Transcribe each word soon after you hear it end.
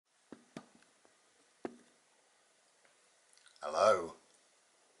Hello.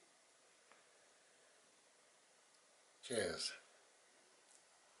 Cheers.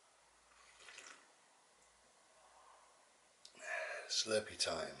 Slurpee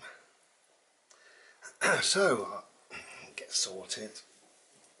time. So, get sorted.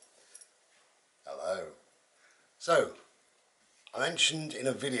 Hello. So, I mentioned in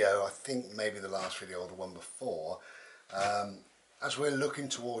a video, I think maybe the last video or the one before, as we're looking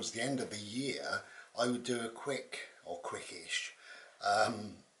towards the end of the year, I would do a quick or quickish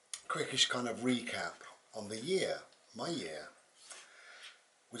kind of recap on the year, my year,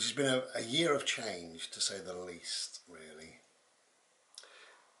 which has been a year of change to say the least, really.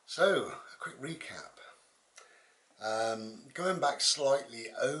 So, a quick recap. Going back slightly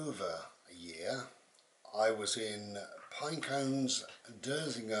over a year, I was in Pinecones,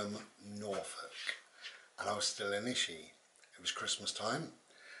 Dersingham, Norfolk, and I was still in Ishii. It was Christmas time.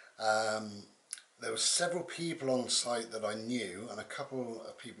 There were several people on site that I knew, and a couple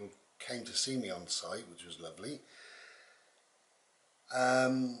of people came to see me on site, which was lovely.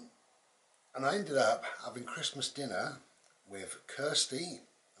 And I ended up having Christmas dinner with Kirsty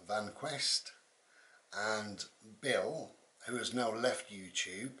Van Quest and Bill, who has now left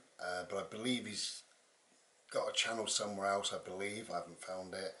YouTube, but I believe he's got a channel somewhere else, I believe. I haven't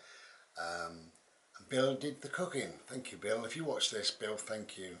found it. And Bill did the cooking. Thank you, Bill. If you watch this, Bill,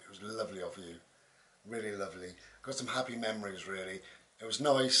 thank you. It was lovely of you. Really lovely. Got some happy memories, really. It was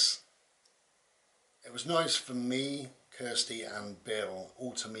nice. It was nice for me, Kirsty and Bill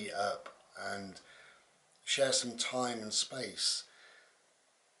all to meet up and share some time and space.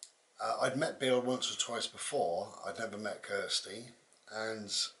 I'd met Bill once or twice before. I'd never met Kirsty,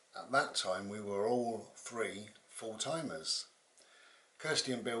 and at that time we were all three full-timers.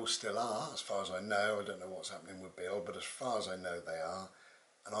 Kirsty and Bill still are, as far as I know. I don't know what's happening with Bill, but as far as I know they are,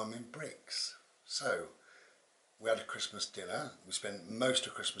 and I'm in bricks. So we had a Christmas dinner. We spent most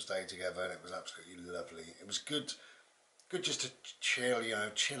of Christmas Day together, and it was absolutely lovely. It was good just to chill,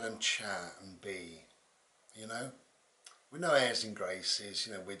 chill and chat and be, with no airs and graces.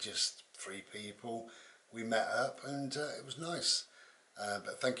 We're just three people. We met up, and it was nice.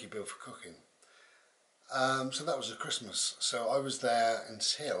 But thank you, Bill, for cooking. So that was a Christmas. So I was there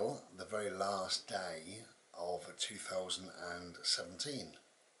until the very last day of 2017.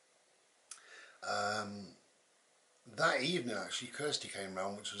 That evening, actually, Kirsty came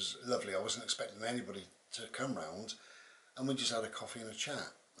round, which was lovely. I wasn't expecting anybody to come round, and we just had a coffee and a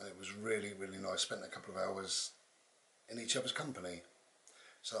chat, and it was really, really nice. Spent a couple of hours in each other's company,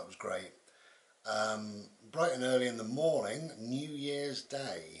 so that was great. Bright and early in the morning, New Year's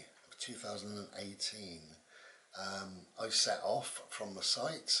Day of 2018, I set off from the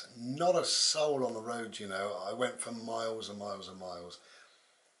site. Not a soul on the road, I went for miles and miles and miles.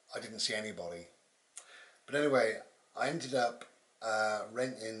 I didn't see anybody. But anyway, I ended up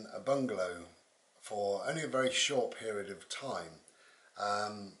renting a bungalow for only a very short period of time.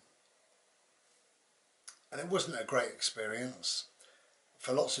 And it wasn't a great experience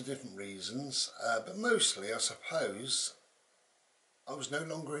for lots of different reasons, but mostly, I suppose, I was no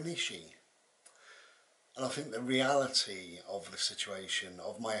longer in Ishii. And I think the reality of the situation,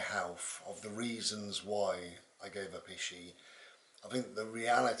 of my health, of the reasons why I gave up Ishii, I think the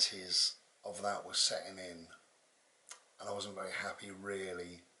realities of that were setting in, and I wasn't very happy,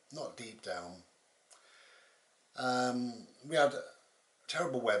 really, not deep down. We had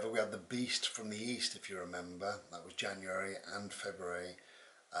terrible weather. We had the beast from the east, if you remember. That was January and February.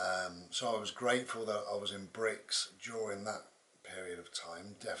 So I was grateful that I was in bricks during that period of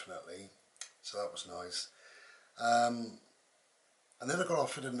time, definitely. So that was nice. And then I got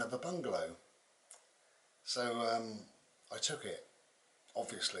offered another bungalow. So I took it,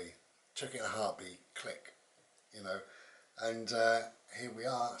 obviously. Took it in a heartbeat, click, And here we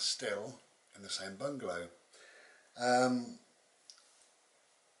are, still in the same bungalow.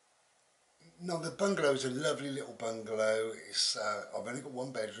 No, the bungalow is a lovely little bungalow. It's I've only got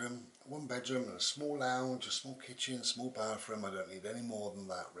one bedroom and a small lounge, a small kitchen, small bathroom. I don't need any more than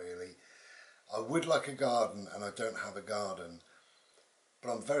that, really. I would like a garden, and I don't have a garden.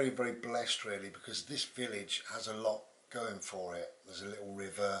 But I'm very, very blessed, really, because this village has a lot going for it. There's a little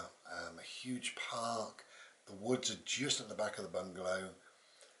river, a huge park. The woods are just at the back of the bungalow.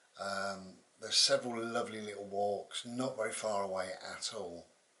 There's several lovely little walks, not very far away at all,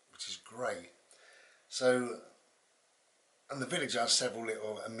 which is great. So, and the village has several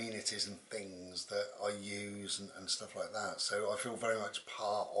little amenities and things that I use and stuff like that. So I feel very much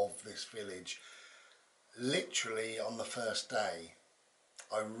part of this village. Literally on the first day,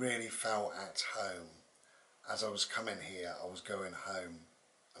 I really felt at home. As I was coming here, I was going home,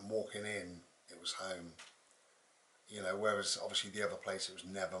 and walking in, it was home. you know, whereas obviously the other place it was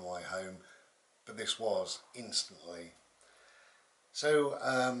never my home, but this was instantly. So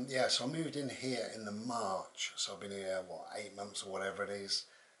yeah, so I moved in here in the March, so I've been here what, 8 months or whatever it is,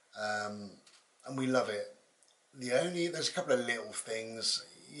 and we love it. There's a couple of little things,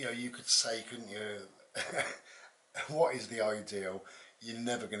 you know, you could say, couldn't you? What is the ideal? You're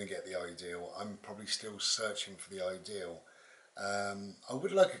never going to get the ideal. I'm probably still searching for the ideal. I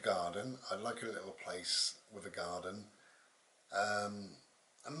would like a garden. I'd like a little place with a garden.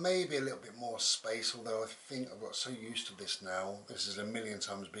 And maybe a little bit more space, although I think I've got so used to this now. This is a million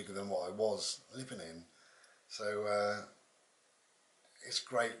times bigger than what I was living in. So it's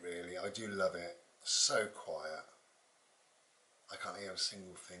great really. I do love it. So quiet. I can't hear a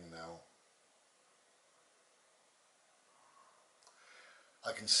single thing now.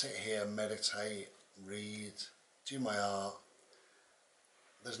 I can sit here, meditate, read, do my art.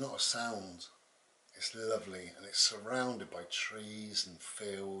 There's not a sound. It's lovely, and it's surrounded by trees and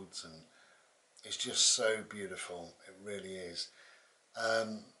fields, and it's just so beautiful. It really is.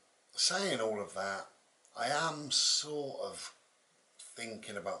 Saying all of that, I am sort of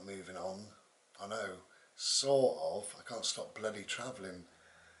thinking about moving on. I know, sort of. I can't stop bloody travelling.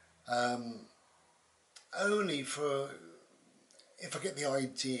 Only for, if I get the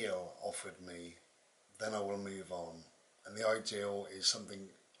ideal offered me, then I will move on. And the ideal is something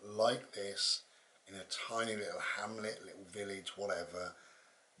like this, in a tiny little hamlet, little village, whatever,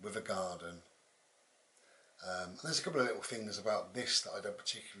 with a garden. And there's a couple of little things about this that I don't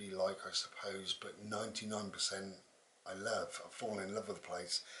particularly like, I suppose, but 99% I love. I've fallen in love with the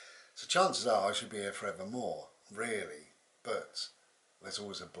place. So chances are I should be here forevermore, really. But there's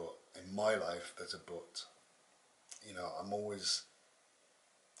always a but. In my life, there's a but. You know, I'm always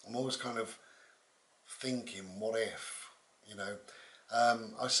kind of thinking, what if, you know.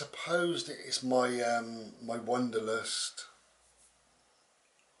 I suppose that it's my my wanderlust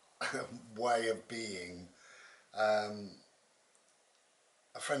way of being.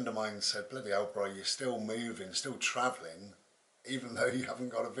 A friend of mine said, bloody hell bro, you're still moving, still travelling, even though you haven't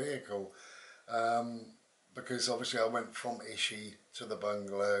got a vehicle. Because obviously I went from Ishi to the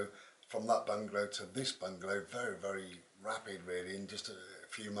bungalow, from that bungalow to this bungalow, very, very rapid really. In just a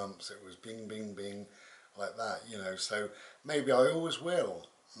few months it was bing, bing, bing, like that, you know. So maybe I always will.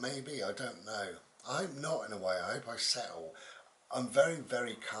 Maybe, I don't know. I hope not in a way. I hope I settle. I'm very,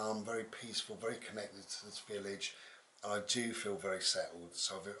 very calm, very peaceful, very connected to this village, and I do feel very settled,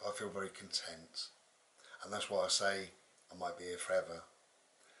 so I feel very content. And that's why I say I might be here forever.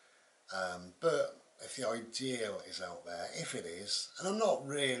 But if the ideal is out there, if it is, and I'm not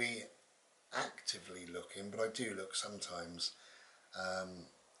really actively looking, but I do look sometimes, and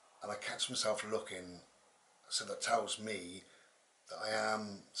I catch myself looking, so that tells me that I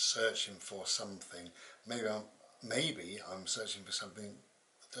am searching for something. Maybe I'm searching for something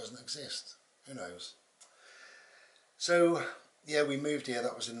that doesn't exist. Who knows? So yeah, we moved here.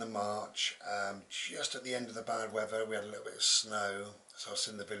 That was in the March, just at the end of the bad weather. We had a little bit of snow, so I was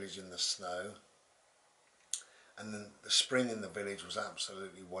in the village in the snow. And then the spring in the village was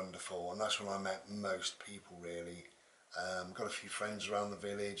absolutely wonderful, and that's when I met most people really. Got a few friends around the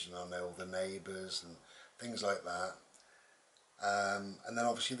village, and I know all the neighbours and things like that. And then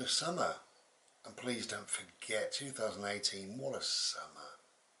obviously the summer, and please don't forget 2018, what a summer.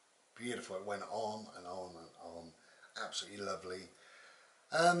 Beautiful, it went on and on and on, absolutely lovely.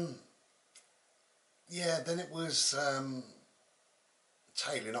 Yeah, then it was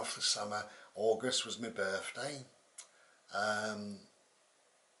tailing off the summer. August was my birthday.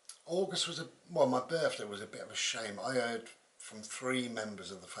 August was my birthday was a bit of a shame. I heard from 3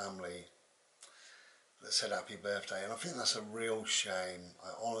 members of the family that said happy birthday, and I think that's a real shame. I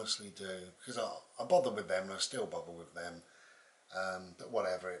honestly do, because I bother with them, and I still bother with them. But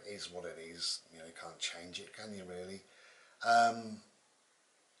whatever, it is what it is. You know, you can't change it, can you really?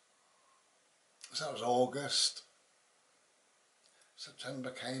 So that was August.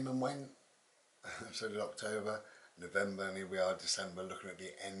 September came and went. So did October, November, and here we are, December, looking at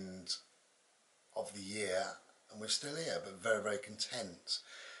the end of the year, and we're still here, but very, very content.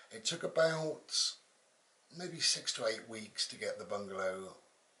 It took about maybe 6 to 8 weeks to get the bungalow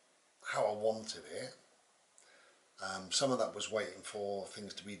how I wanted it. Some of that was waiting for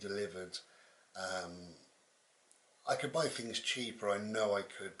things to be delivered. I could buy things cheaper, I know I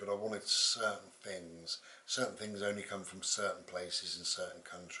could, but I wanted certain things. Certain things only come from certain places in certain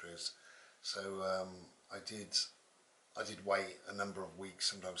countries. So I did wait a number of weeks,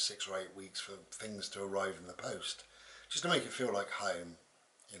 sometimes 6 or 8 weeks, for things to arrive in the post, just to make it feel like home,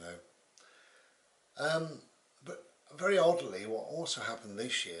 you know. But very oddly, what also happened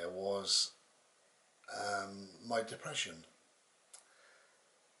this year was my depression.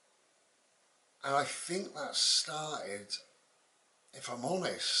 And I think that started, if I'm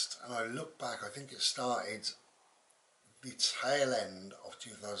honest, and I look back, I think it started the tail end of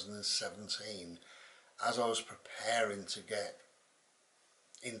 2017 as I was preparing to get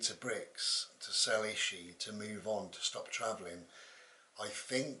into bricks, to sell Ishii, to move on, to stop travelling. I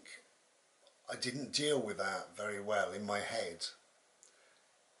think I didn't deal with that very well in my head.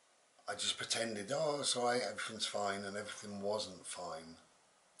 I just pretended, oh, it's alright, everything's fine, and everything wasn't fine.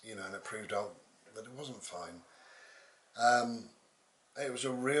 You know, and it proved out that it wasn't fine. It was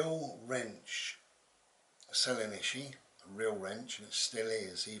a real wrench selling Ishii, a real wrench, and it still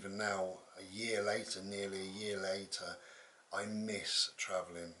is, even now, a year later, nearly a year later. I miss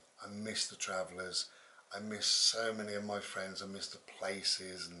travelling, I miss the travellers, I miss so many of my friends, I miss the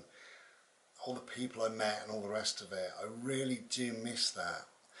places and all the people I met and all the rest of it. I really do miss that.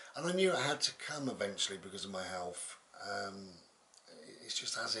 And I knew it had to come eventually because of my health. It's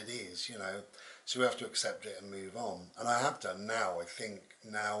just as it is, you know. So we have to accept it and move on. And I have done now. I think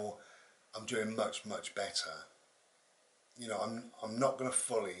now I'm doing much, much better. You know, I'm not going to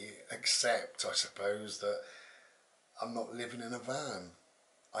fully accept, I suppose, that I'm not living in a van.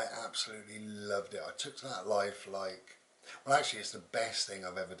 I absolutely loved it. I took to that life like, well, actually it's the best thing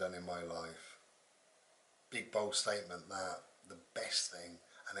I've ever done in my life. Big bold statement, that, the best thing,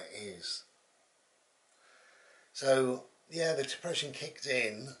 and it is. So yeah, the depression kicked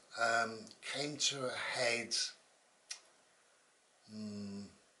in, came to a head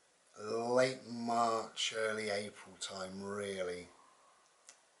late March, early April time, really.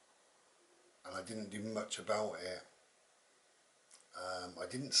 And I didn't do much about it. I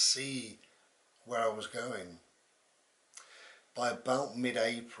didn't see where I was going. By about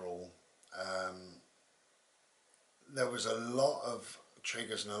mid-April, there was a lot of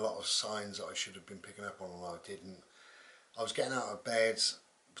triggers and a lot of signs that I should have been picking up on and I didn't. I was getting out of bed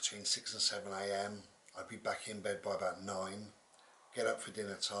between 6 and 7 a.m. I'd be back in bed by about 9, get up for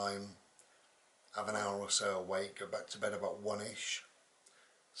dinner time, have an hour or so awake, go back to bed about 1ish,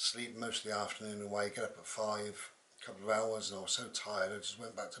 sleep most of the afternoon away, get up at 5, a couple of hours, and I was so tired I just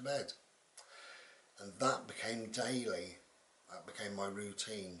went back to bed. And that became daily, that became my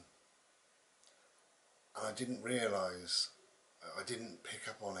routine. And I didn't realise, I didn't pick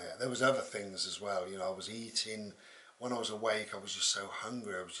up on it. There was other things as well, you know, I was eating, when I was awake I was just so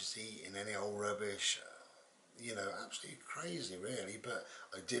hungry, I was just eating any old rubbish, you know, absolutely crazy really, but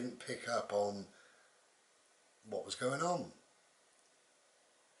I didn't pick up on what was going on.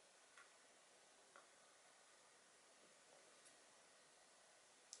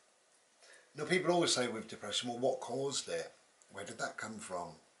 Now people always say with depression, well, what caused it? Where did that come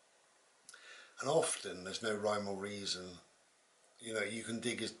from? And often there's no rhyme or reason. You know, you can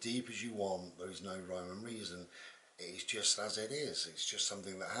dig as deep as you want, there is no rhyme and reason. It's just as it is, it's just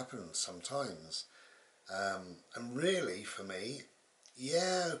something that happens sometimes. And really for me,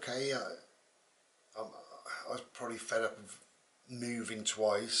 yeah, okay, I was probably fed up of moving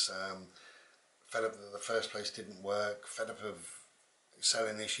twice, fed up that the first place didn't work, fed up of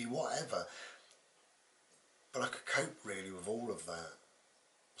selling Ishii, whatever. But I could cope really with all of that.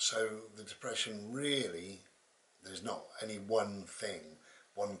 So the depression really, there's not any one thing,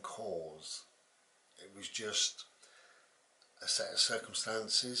 one cause. It was just a set of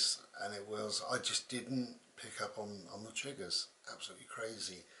circumstances, and it was, I just didn't pick up on the triggers. Absolutely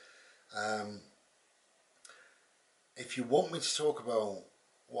crazy. If you want me to talk about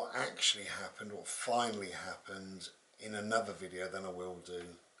what actually happened, what finally happened in another video, then I will do.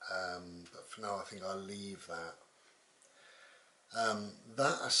 But for now I think I'll leave that.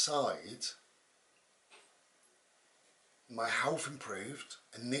 That aside, my health improved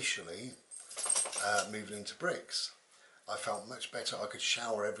initially moving into bricks. I felt much better. I could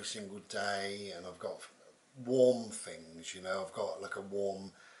shower every single day, and I've got warm things, you know, I've got like a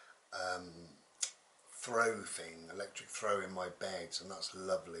warm throw thing, electric throw in my bed, and that's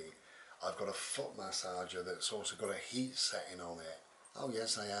lovely. I've got a foot massager that's also got a heat setting on it. Oh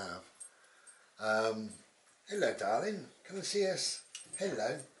yes, I have. Hello darling, come and see us.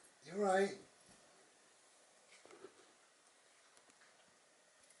 Hello, you alright?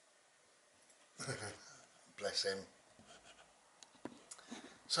 Bless him.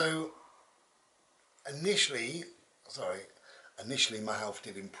 So initially my health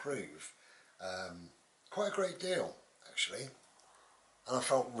did improve quite a great deal actually, and I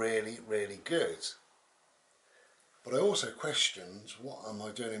felt really, really good. But I also questioned, what am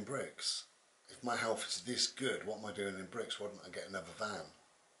I doing in bricks? If my health is this good, what am I doing in bricks? Why didn't I get another van?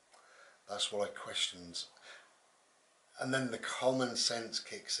 That's what I questioned. And then the common sense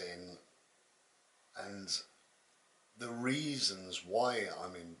kicks in. And the reasons why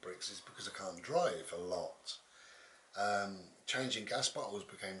I'm in bricks is because I can't drive a lot. Changing gas bottles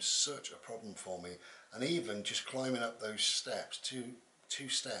became such a problem for me, and even just climbing up those steps, two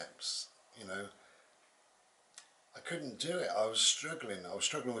steps, you know, I couldn't do it. I was struggling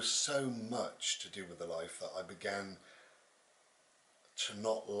with so much to do with the life that I began to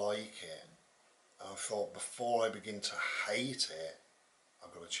not like it. And I thought, before I begin to hate it,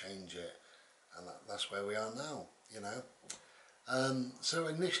 I've got to change it, and that's where we are now, you know. So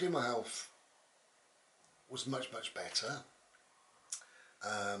initially my health was much better,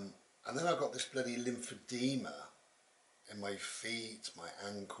 and then I got this bloody lymphedema in my feet, my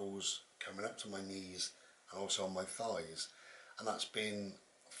ankles, coming up to my knees, and also on my thighs, and that's been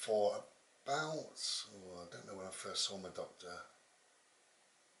for about, I don't know when I first saw my doctor,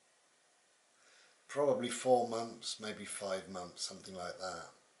 probably 4 months, maybe 5 months, something like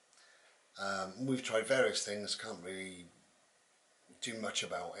that. We've tried various things, can't really do much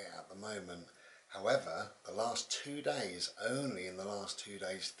about it at the moment. However, the last 2 days, only in the last 2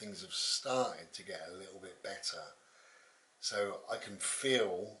 days, things have started to get a little bit better. So I can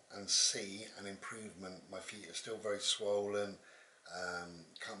feel and see an improvement. My feet are still very swollen,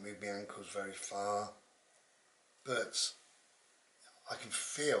 can't move my ankles very far, but I can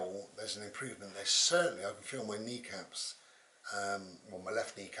feel there's an improvement. There's certainly, I can feel my kneecaps, well, my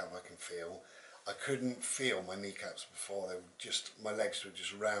left kneecap I can feel. I couldn't feel my kneecaps before. They were just, my legs were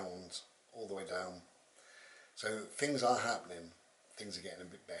just round all the way down. So things are happening, things are getting a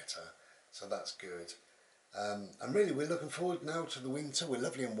bit better, so that's good. And really we're looking forward now to the winter. We're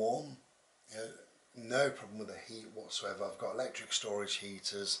lovely and warm, you know, no problem with the heat whatsoever. I've got electric storage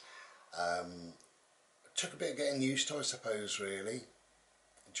heaters. It took a bit of getting used to, I suppose, really.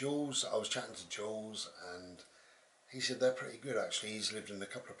 Jules, I was chatting to Jules and he said they're pretty good actually. He's lived in a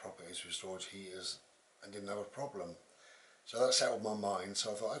couple of properties with storage heaters and didn't have a problem. So that settled my mind,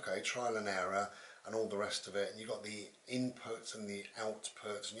 so I thought, okay, trial and error and all the rest of it. And you've got the inputs and the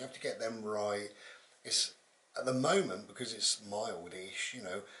outputs and you have to get them right. It's, at the moment, because it's mild-ish, you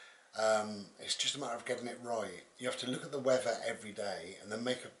know, it's just a matter of getting it right. You have to look at the weather every day and then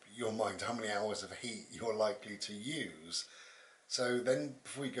make up your mind how many hours of heat you're likely to use. So then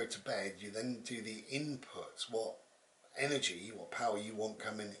before you go to bed, you then do the inputs, what energy, what power you want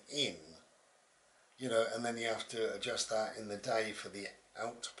coming in, you know, and then you have to adjust that in the day for the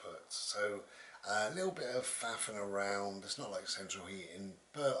output. So a little bit of faffing around. It's not like central heating,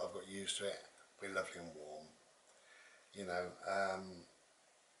 but I've got used to it. We're lovely and warm. You know,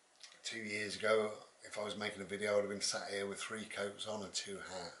 2 years ago, if I was making a video, I would have been sat here with 3 coats on and 2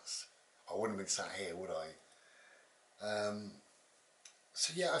 hats. I wouldn't have been sat here, would I?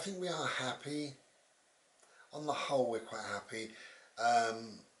 So yeah, I think we are happy. On the whole, we're quite happy.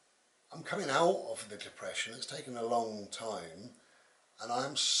 I'm coming out of the depression. It's taken a long time, and I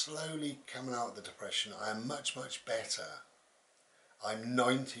am slowly coming out of the depression. I am much better. I'm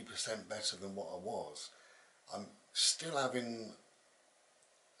 90% better than what I was. I'm still having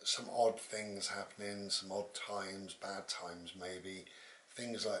some odd things happening, some odd times, bad times maybe,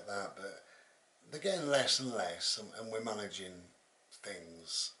 things like that, but they're getting less and less, and we're managing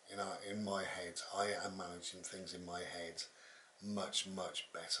things, you know, in my head. I am managing things in my head much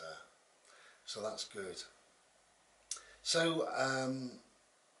better, so that's good. So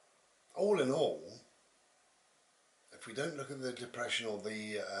all in all, if we don't look at the depression or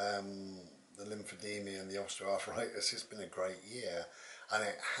the lymphedema and the osteoarthritis, it's been a great year, and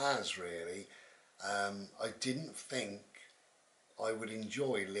it has really. I didn't think I would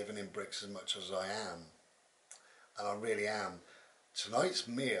enjoy living in bricks as much as I am, and I really am. Tonight's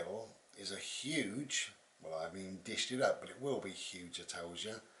meal is a huge, well, I mean dished it up, but it will be huge, I tells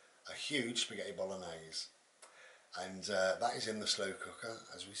you, a huge spaghetti bolognese, and that is in the slow cooker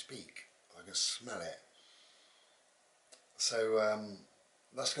as we speak. I can smell it. So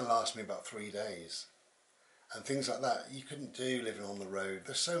that's going to last me about 3 days, and things like that you couldn't do living on the road.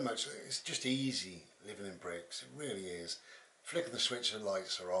 There's so much, it's just easy living in bricks, it really is. Flick of the switch, the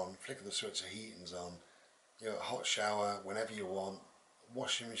lights are on, flick of the switch, the heating's on, you know, a hot shower whenever you want,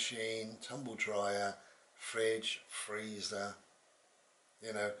 washing machine, tumble dryer, fridge, freezer,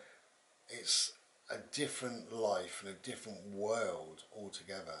 you know, it's a different life and a different world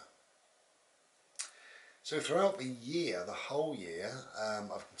altogether. So throughout the year, the whole year,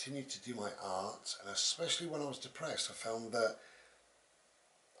 I've continued to do my art, and especially when I was depressed, I found that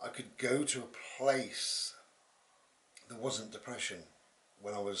I could go to a place that wasn't depression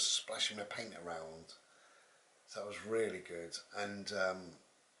when I was splashing my paint around. So that was really good, and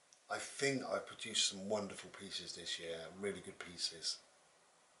I think I produced some wonderful pieces this year, really good pieces.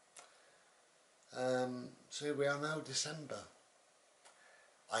 So here we are now, December.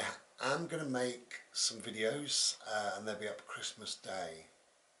 I am going to make some videos and they'll be up Christmas Day.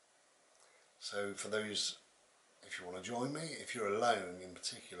 So for those, if you want to join me, if you're alone in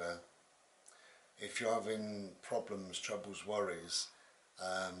particular, if you're having problems, troubles, worries,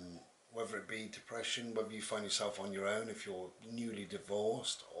 whether it be depression, whether you find yourself on your own, if you're newly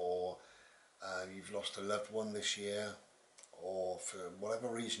divorced or you've lost a loved one this year, or for whatever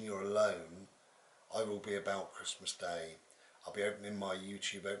reason you're alone, I will be about Christmas Day. I'll be opening my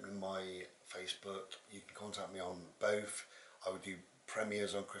YouTube, opening my Facebook. You can contact me on both. I will do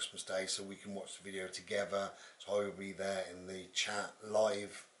premieres on Christmas Day so we can watch the video together. So I will be there in the chat,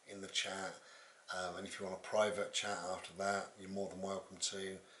 live in the chat. And if you want a private chat after that, you're more than welcome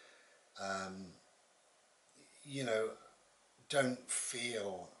to. You know, don't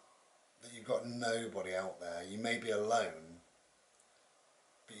feel that you've got nobody out there. You may be alone,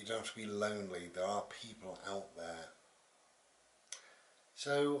 but you don't have to be lonely. There are people out there.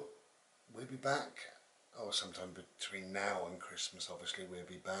 So we'll be back, or sometime between now and Christmas obviously we'll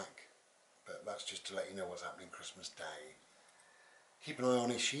be back, but that's just to let you know what's happening Christmas Day. Keep an eye on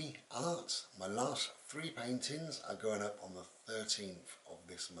Ishii Art. My last 3 paintings are going up on the 13th of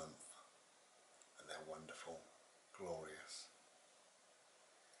this month, and they're wonderful, glorious.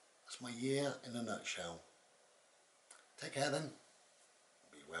 That's my year in a nutshell. Take care then,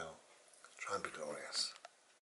 be well, try and be glorious.